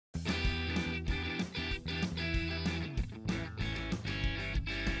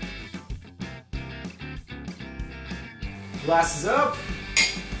Glasses up.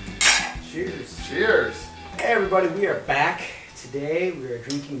 Cheers. Cheers. Hey everybody, we are back. Today we are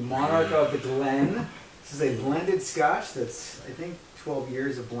drinking Monarch of the Glen. This is a blended scotch that's, I think, 12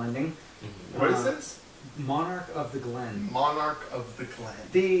 years of blending. What is this? Monarch of the Glen. Monarch of the Glen.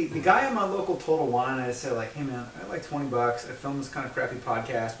 The guy at my local Total Wine, I said like, hey man, I like $20. I filmed this kind of crappy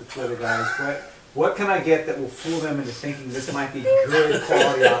podcast with two other guys. What can I get that will fool them into thinking this might be good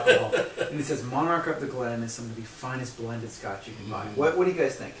quality alcohol? And he says Monarch of the Glen is some of the finest blended scotch you can buy. What do you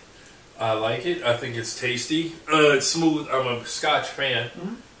guys think? I like it. I think it's tasty. It's smooth. I'm a Scotch fan.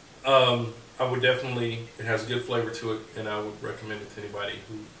 I would definitely, it has a good flavor to it, and I would recommend it to anybody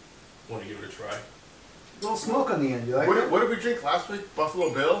who want to give it a try. A little smoke on the end. You like What it? did we drink last week?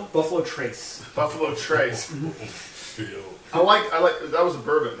 Buffalo Bill? Buffalo Trace. Buffalo Trace. Bill. I like, that was a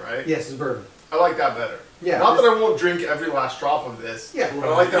bourbon, right? Yes, it's bourbon. I like that better. Yeah. Not that I won't drink every last drop of this. Yeah. But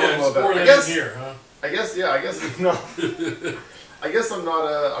I like that one a little better. I Guess, guess, here, huh? I guess I'm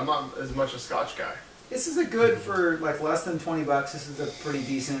not as much a Scotch guy. This is a good for like less than $20. This is a pretty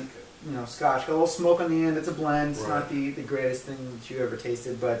decent, scotch. Got a little smoke on the end. It's a blend. It's not the greatest thing that you ever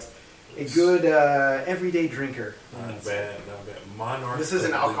tasted, but a good everyday drinker. Not bad. Monarch. This is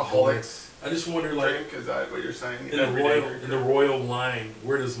an alcoholic. I just wonder, like, Drink, is that what you're saying? in the royal line,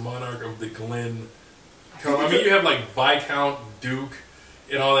 where does Monarch of the Glen come? I mean, you have like Viscount, Duke,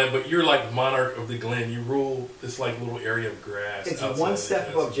 and all that, but you're like Monarch of the Glen. You rule this like little area of grass. It's one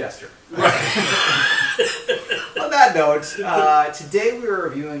step above Jester. Right. On that note, today we are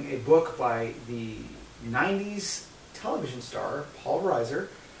reviewing a book by the 90s television star, Paul Reiser,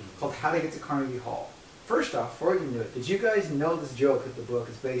 called How to Get to Carnegie Hall. First off, before we get into it, did you guys know this joke that the book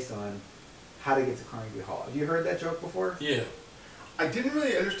is based on? How to Get to Carnegie Hall. Have you heard that joke before? Yeah. I didn't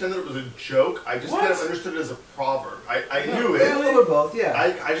really understand that it was a joke. I just kind of understood it as a proverb. I knew it. Yeah, a little bit both. Yeah.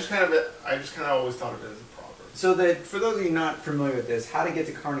 I just kind of always thought of it as a proverb. So that for those of you not familiar with this, how to get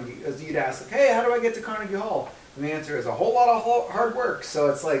to Carnegie, as you'd ask, like, hey, how do I get to Carnegie Hall? And the answer is a whole lot of hard work.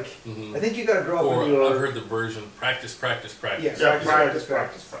 So it's like, I think you got to grow up. Or when I've heard the version, practice. Yes, practice.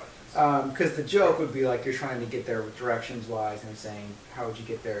 Because the joke would be like you're trying to get there with directions wise, and they're saying, how would you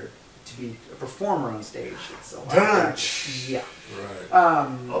get there to be a performer on stage? It's a lot of practice. Yeah. Right.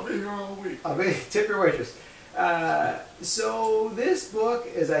 I'll be here all week. Tip your waitress. So this book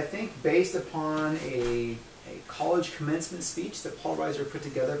is, I think, based upon a college commencement speech that Paul Reiser put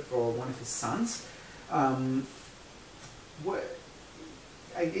together for one of his sons.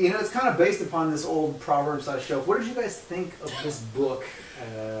 It's kind of based upon this old proverb joke. What did you guys think of this book?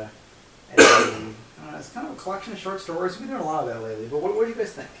 It's kind of a collection of short stories. We've been doing a lot of that lately. But what do you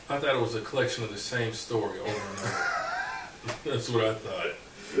guys think? I thought it was a collection of the same story over and over. That's what I thought.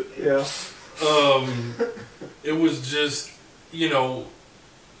 Yeah. It was just,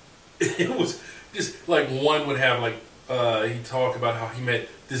 it was just like one would have like, he'd talk about how he met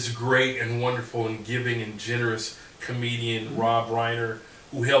this great and wonderful and giving and generous comedian, Rob Reiner,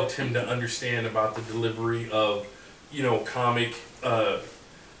 who helped him to understand about the delivery of, comic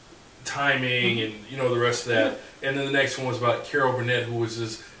timing and, the rest of that. And then the next one was about Carol Burnett, who was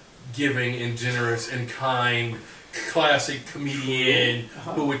this giving and generous and kind classic comedian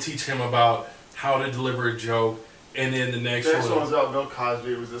who would teach him about how to deliver a joke. And then the next one was about Bill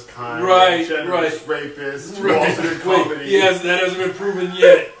Cosby. It was this kind, generous rapist, who also did comedy. Yes, that hasn't been proven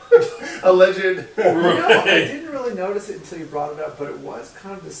yet. Alleged. I didn't really notice it until you brought it up, but it was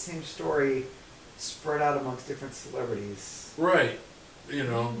kind of the same story spread out amongst different celebrities. Right.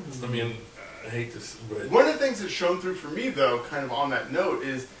 I mean, I hate this, but one of the things that's shown through for me, though, kind of on that note,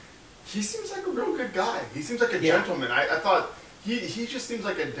 is he seems like a real good guy. He seems like a gentleman. I thought he just seems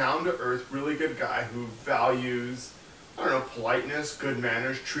like a down-to-earth, really good guy who values, politeness, good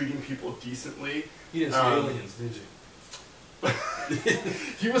manners, treating people decently. You didn't see Aliens, did you?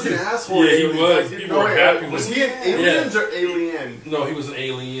 He was an asshole. Yeah, he was. People were happy. Was he an Aliens or Alien? No, he was an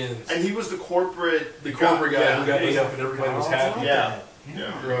Aliens. And he was the corporate guy who got ate up and everybody was happy. Yeah.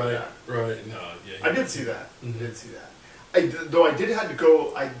 Right. No, yeah. I did see that. I did see that. I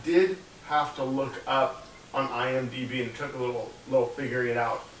did have to look up on IMDb, and it took a little figuring it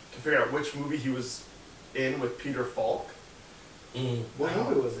out to figure out which movie he was in with Peter Falk. What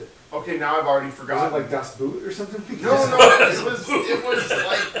movie was it? Okay, now I've already forgotten. Was it like Das Boot or something? No,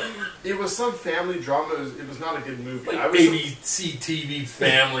 it was some family drama. It was not a good movie. Like ABC TV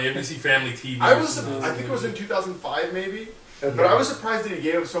Family, NBC Family TV. I think it was in 2005 maybe. Okay. But I was surprised that he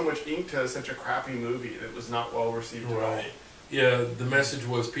gave so much ink to such a crappy movie that was not well received at all. Yeah, the message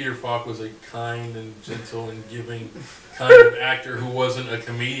was Peter Falk was a kind and gentle and giving kind of actor who wasn't a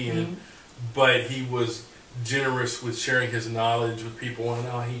comedian, but he was generous with sharing his knowledge with people, and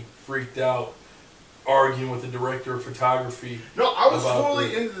how he freaked out arguing with the director of photography. No, I was about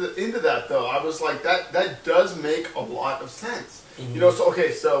totally into that though. I was like, that does make a lot of sense. Mhm. You know,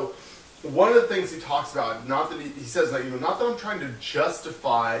 so one of the things he talks about, not that he says that, you know, not that I'm trying to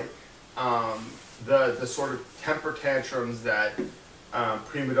justify the sort of temper tantrums that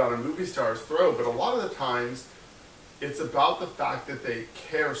prima donna movie stars throw, but a lot of the times it's about the fact that they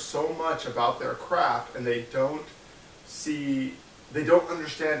care so much about their craft and they don't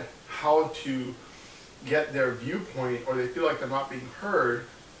understand how to get their viewpoint, or they feel like they're not being heard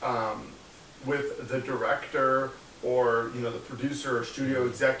with the director or, you know, the producer or studio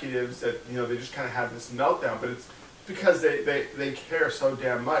executives, that, you know, they just kind of have this meltdown. But it's because they care so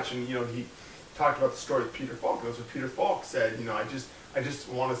damn much. And, you know, he talked about the story with Peter Falk. That's what Peter Falk said. You know, I just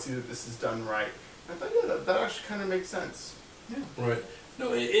want to see that this is done right. And I thought, yeah, that actually kind of makes sense. Yeah. Right.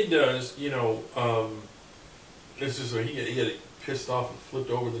 No, it does. You know, it's just like he got pissed off and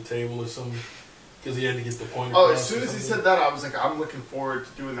flipped over the table or something because he had to get the point across. Oh, as soon as he said that, I was like, I'm looking forward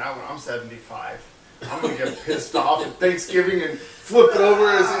to doing that when I'm 75. I'm going to get pissed off at Thanksgiving and flip it over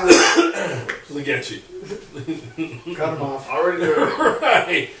as Look at you. Cut him off. already doing it.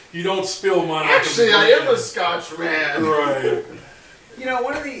 Right. You don't spill mine. Actually, I am a Scotch man. Right. You know,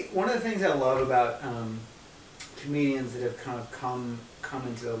 one of the things I love about comedians that have kind of come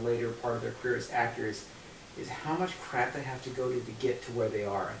into the later part of their career as actors is how much crap they have to go to get to where they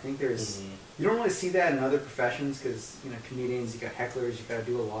are. I think there's you don't really see that in other professions because, you know, comedians, you got hecklers, you got to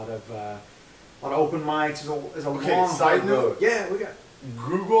do a lot of open mics. There's a Okay, long side hard note. road. Yeah, we got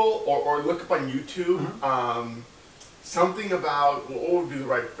Google or look up on YouTube something about, what would be the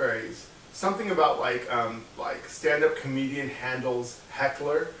right phrase? Something about like stand-up comedian handles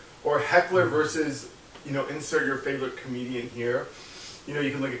heckler, or heckler versus, you know, insert your favorite comedian here. You know,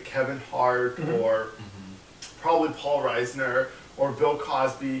 you can look at Kevin Hart or probably Paul Reiser or Bill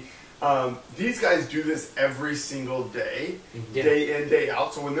Cosby. These guys do this every single day, day in, day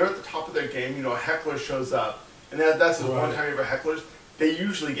out. So when they're at the top of their game, you know, a heckler shows up, and that's the one time you ever hecklers, they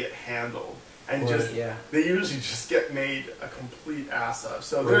usually get handled. And they usually just get made a complete ass of.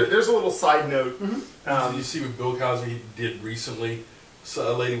 So there's a little side note. Did you see what Bill Cosby did recently?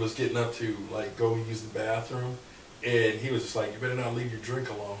 So a lady was getting up to like go use the bathroom, and he was just like, "You better not leave your drink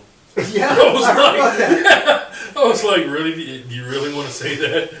alone." Yeah, I was like, really? Do you really want to say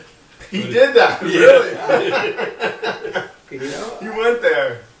that? He did that, really. You know, You went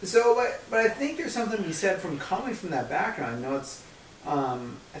there. So, but I think there's something to be said from coming from that background. You know, it's I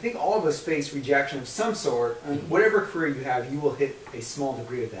think all of us face rejection of some sort, and whatever career you have, you will hit a small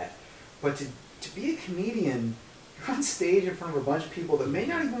degree of that. But to be a comedian, you're on stage in front of a bunch of people that may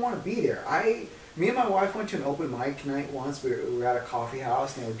not even want to be there. Me and my wife went to an open mic night once. We were at a coffee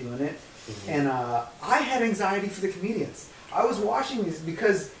house and they were doing it, and I had anxiety for the comedians. I was watching these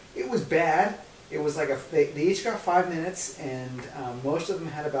because it was bad. It was like they each got 5 minutes, and most of them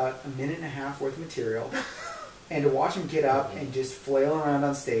had about a minute and a half worth of material. And to watch them get up and just flail around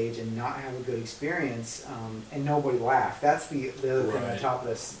on stage and not have a good experience, and nobody laughed. That's the other thing on top of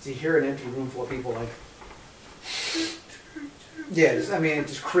this. To hear an empty room full of people like,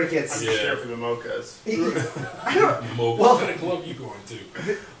 just crickets. I'm just here for the mochas. I don't. Mocha. What kind of club you going to?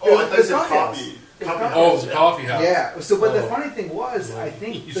 Oh, I thought you said coffee. Oh, it's a coffee house. Yeah. So, but the funny thing was, I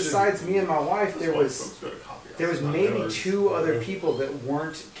think besides me and my wife, there was maybe 2 other people that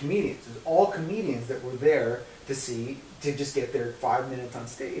weren't comedians. It was all comedians that were there to just get their 5 minutes on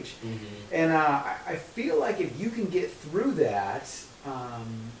stage. And I feel like if you can get through that,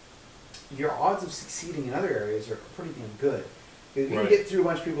 your odds of succeeding in other areas are pretty damn good. If you can get through a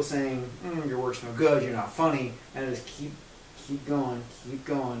bunch of people saying, your work's no good, you're not funny, and just keep going,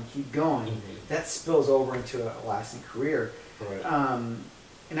 that spills over into a lasting career. Right. And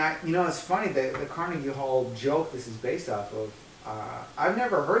it's funny, the Carnegie Hall joke this is based off of, I've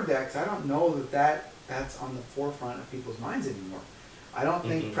never heard that because I don't know that's on the forefront of people's minds anymore. I don't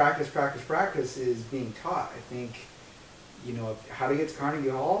think practice is being taught. I think, how to get to Carnegie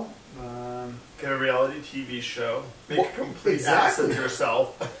Hall? Get a reality TV show. Make a complete ass of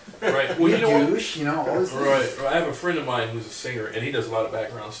yourself. Right. Well, all this Right. I have a friend of mine who's a singer, and he does a lot of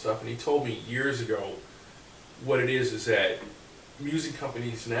background stuff, and he told me years ago what it is that music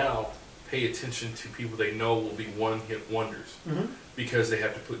companies now pay attention to people they know will be one-hit wonders because they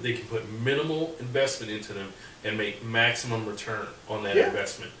can put minimal investment into them and make maximum return on that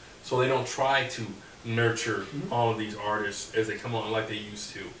investment. So they don't try to nurture all of these artists as they come on like they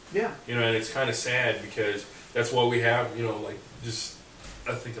used to. Yeah. And it's kind of sad because that's what we have,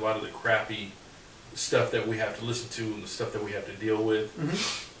 I think a lot of the crappy stuff that we have to listen to and the stuff that we have to deal with.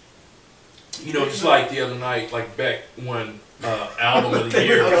 You know, just like the other night, like back when album of the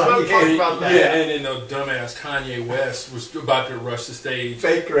year. About that. Yeah, and then the dumbass Kanye West was about to rush the stage.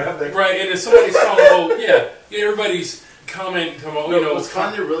 Fake graphic. Right, and then somebody saw, oh, yeah, everybody's commenting, was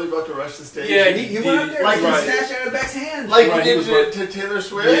Kanye really about to rush the stage? Yeah, he went up there like and snatched out of Beck's hand. Like right, he did to Taylor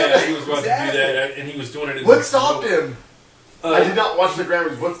Swift? Yeah, he was about Exactly. to do that, and he was doing it. What stopped him? I did not watch the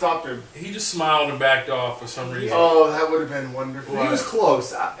Grammys. What stopped him? He just smiled and backed off for some reason. Oh, that would have been wonderful. He was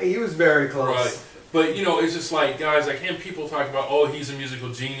close. He was very close. Right. But, you know, it's just like, guys, like, and people talk about, oh, he's a musical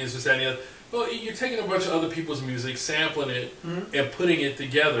genius, this, that, and the other. Well, you're taking a bunch of other people's music, sampling it, and putting it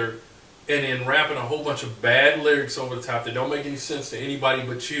together, and then rapping a whole bunch of bad lyrics over the top that don't make any sense to anybody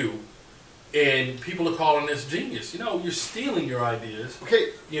but you. And people are calling this genius. You know, you're stealing your ideas.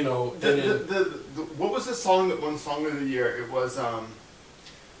 Okay. You know, what was the song that won Song of the Year? It was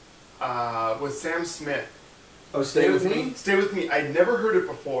with Sam Smith. Oh, Stay With Me? Stay With Me. I'd never heard it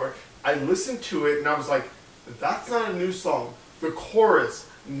before. I listened to it and I was like, that's not a new song. The chorus,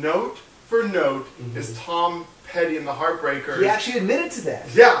 note for note, is Tom Petty and the Heartbreakers. He actually admitted to that.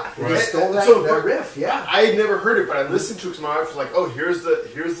 Yeah. He stole that riff, yeah. I had never heard it, but I listened to it because my wife was like, oh, here's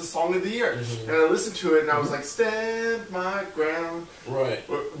the song of the year. And I listened to it and I was like, stand my ground. Right.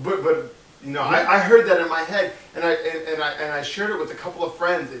 But you know, I heard that in my head and I shared it with a couple of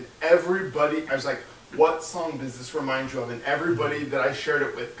friends and everybody, I was like, what song does this remind you of? And everybody that I shared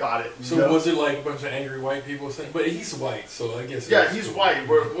it with got it. So was it like a bunch of angry white people saying? But he's white, so I guess. Yeah, he's white.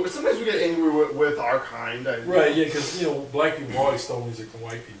 Sometimes we get angry with our kind. Right, yeah, because, you know, black people always stole music from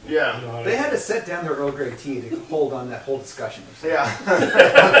white people. Yeah. You know, They had to set down their Earl Grey tea to hold on that whole discussion. Yeah.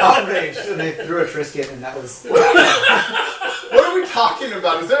 Outraged. And they threw a Triscuit and that was... What are we talking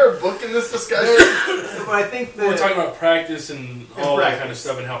about? Is there a book in this discussion? But I think that... We're talking about practice and all practice. that kind of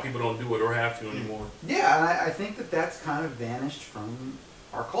stuff and how people don't do it or have to anymore. Yeah, and I think that that's kind of vanished from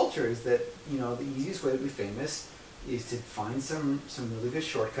our culture, is that, you know, the easiest way to be famous is to find some really good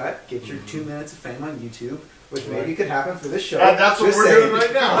shortcut, get your 2 minutes of fame on YouTube, which maybe could happen for this show. That's what we're doing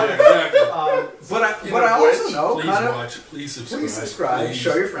right now. Yeah, exactly. But I also know, Please kind of, watch, please subscribe. please subscribe, please.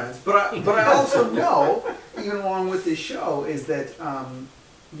 show your friends. But I also know, even along with this show, is that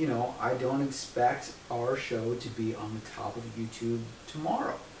you know, I don't expect our show to be on the top of YouTube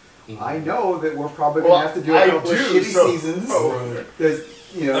tomorrow. I know that we're probably going to have to do a couple of shitty seasons. Right.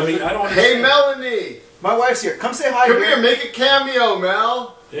 There's, you know, I mean, I don't. Hey, Melanie! my wife's here. Come say hi. Come here, make a cameo,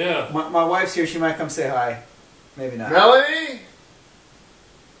 Mel. Yeah. My wife's here. She might come say hi. Maybe not. Melanie?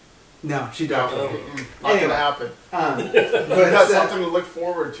 No, she No, don't. not gonna happen. But That's something to look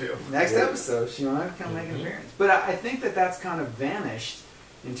forward to. next episode, she might come make an appearance. But I think that that's kind of vanished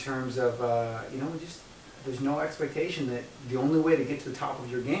in terms of, you know, there's no expectation that the only way to get to the top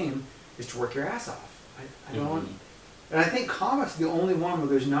of your game is to work your ass off. I don't. And I think comics are the only one where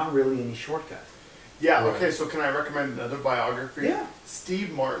there's not really any shortcut. Yeah, okay, so can I recommend another biography? Yeah.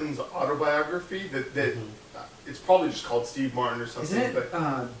 Steve Martin's autobiography, that it's probably just called Steve Martin or something. Isn't it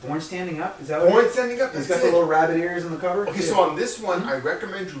but Born Standing Up? Is that what Born it is? Standing Up, He's that's got the it. little rabbit ears on the cover? Okay, so on this one, I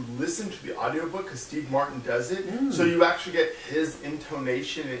recommend you listen to the audiobook because Steve Martin does it. So you actually get his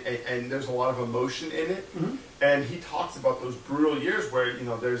intonation and there's a lot of emotion in it. And he talks about those brutal years where, you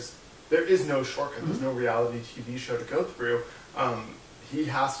know, there is no shortcut, there's no reality TV show to go through. He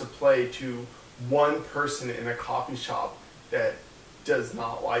has to play to one person in a coffee shop that does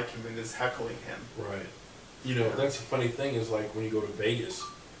not like him and is heckling him. Right. You know, that's the funny thing is like when you go to Vegas,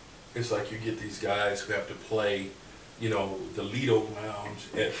 it's like you get these guys who have to play, you know, the Lido Lounge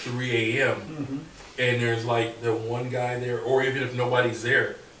at 3 a.m. And there's like the one guy there, or even if nobody's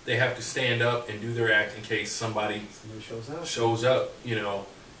there, they have to stand up and do their act in case somebody shows up, you know.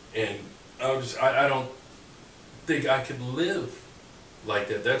 And I don't think I could live like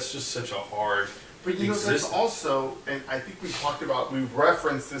that. That's just such a hard But you know, existence. that's also, and I think we've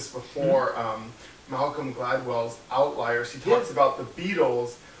referenced this before, Malcolm Gladwell's Outliers. He talks about the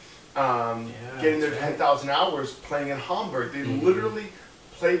Beatles getting their 10,000 hours playing in Hamburg. They literally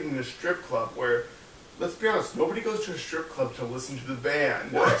played in a strip club where, let's be honest, nobody goes to a strip club to listen to the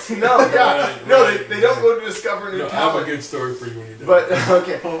band. What? No, they don't go to discover new I have a talent. good story for you when you're done. But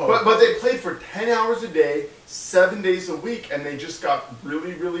okay, but they played for 10 hours a day, 7 days a week, and they just got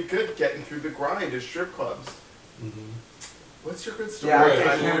really, really good getting through the grind at strip clubs. What's your good story?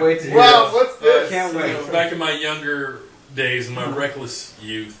 Yeah, I can't wait to hear Wow, this. what's this? Can't wait. You know, back in my younger days, in my reckless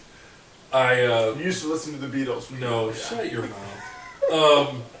youth, You used to listen to the Beatles. no, shut your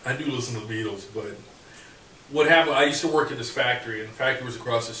mouth. I do listen to the Beatles, but what happened, I used to work at this factory, and the factory was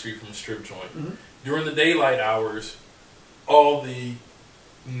across the street from a strip joint. During the daylight hours, all the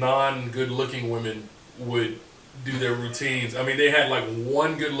non-good-looking women would do their routines. I mean, they had like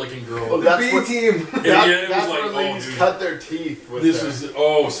one good-looking girl. Oh, The B team. And yeah, it was that's like, where ladies dude, cut their teeth. With this them.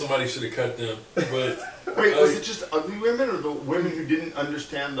 was somebody should have cut them. But Wait, was it just ugly women or the women who didn't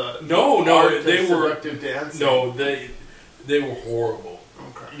understand the no, art they of were seductive dancing? no, they were horrible.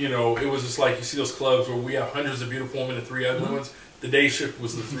 Okay. You know, it was just like you see those clubs where we have hundreds of beautiful women and 3 ugly ones. The day shift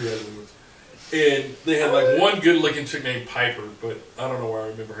was the 3 ugly ones. And they had like one good-looking chick named Piper, but I don't know where I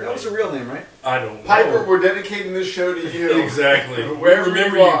remember her That was name. a real name, right? I don't know. Piper, we're dedicating this show to you. Exactly. Wherever we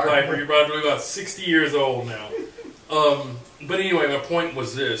remember you you, are. Piper. You're probably about 60 years old now. But anyway, my point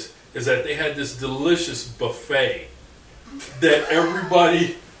was this, is that they had this delicious buffet that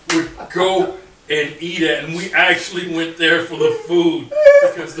everybody would go and eat at, and we actually went there for the food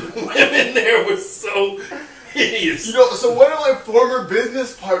because the women there were so hideous. You know, so one of my former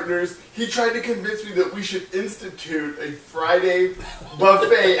business partners, he tried to convince me that we should institute a Friday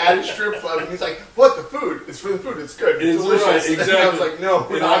buffet at a strip club, and he's like, "What? The food? It's for the food. It's good. It's delicious." Right, exactly. And I was like, "No,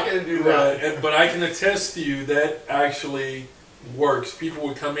 we're not going to do that." Right. But I can attest to you that actually works. People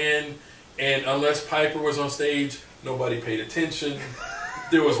would come in, and unless Piper was on stage, nobody paid attention.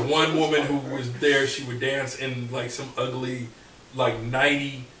 There was one woman who was there. She would dance in like some ugly, like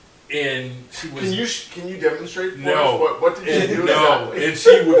 90. And she was. Can you demonstrate for no. us? What did she do No, exactly? and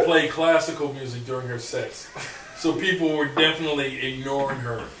she would play classical music during her sets, so people were definitely ignoring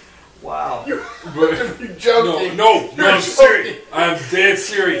her. Wow. You're But, joking. no, You're I'm serious. joking. I'm dead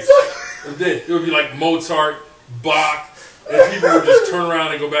serious. I'm dead. It would be like Mozart, Bach, and people would just turn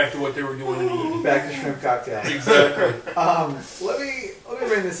around and go back to what they were doing and eating. Back to shrimp cocktail. Exactly. Let me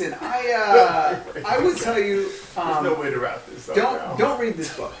bring this in. I would tell you. There's no way to wrap this up. Don't read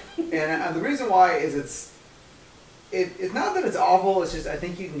this book, and the reason why is it's not that it's awful. It's just I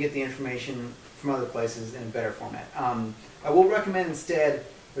think you can get the information from other places in a better format. I will recommend instead.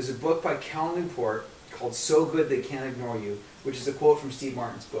 There's a book by Cal Newport called "So Good They Can't Ignore You," which is a quote from Steve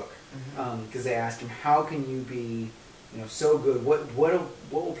Martin's book. Because they asked him, "How can you be, so good? What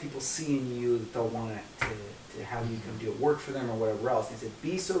will people see in you that they'll want to have you come do work for them or whatever else?" And he said,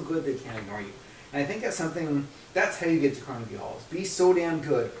 "Be so good they can't ignore you." And I think that's something. That's how you get to Carnegie Hall. Is be so damn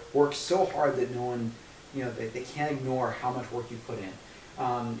good, work so hard that no one, they can't ignore how much work you put in.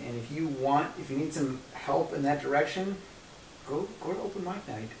 And if you need some help in that direction, go to open mic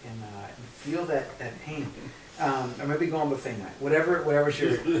night and feel that pain. Or maybe go on buffet night. Whatever's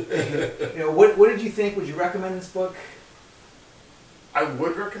your. What did you think? Would you recommend this book? I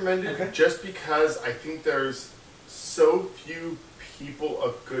would recommend it just because I think there's so few people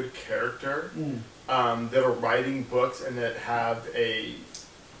of good character that are writing books and that have a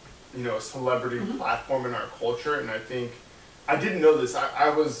celebrity platform in our culture. And I think I didn't know this. I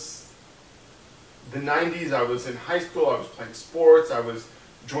was the 90s. I was in high school. I was playing sports. I was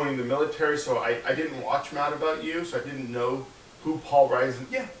joining the military. So I didn't watch Mad About You. So I didn't know who Paul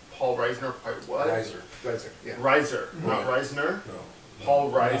Reiser quite was. Reiser. Yeah. Reiser, not Reisner. No.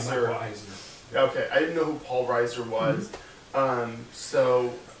 Paul Reiser. Not Reiser. Okay, I didn't know who Paul Reiser was.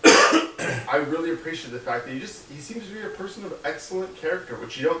 So I really appreciate the fact that he seems to be a person of excellent character,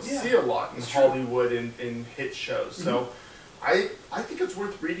 which you don't see a lot in Hollywood in hit shows. So I think it's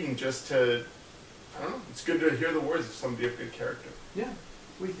worth reading just to, I don't know, it's good to hear the words of somebody of good character. Yeah.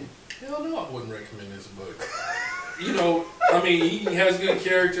 What do you think? Hell no, I wouldn't recommend this book. I mean, he has good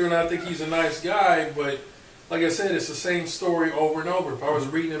character, and I think he's a nice guy, but like I said, it's the same story over and over. If I was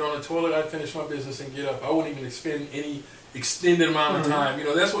reading it on the toilet, I'd finish my business and get up. I wouldn't even spend any extended amount of time.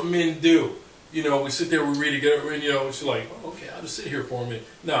 That's what men do. We sit there, we read it, get up, and it's like, oh, okay, I'll just sit here for a minute.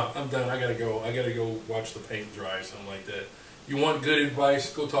 No, I'm done. I gotta go watch the paint dry or something like that. You want good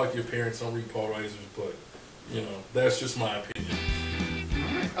advice? Go talk to your parents. Don't read Paul Reiser's book. That's just my opinion.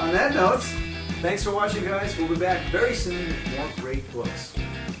 All right. On that note, thanks for watching, guys. We'll be back very soon with more great books.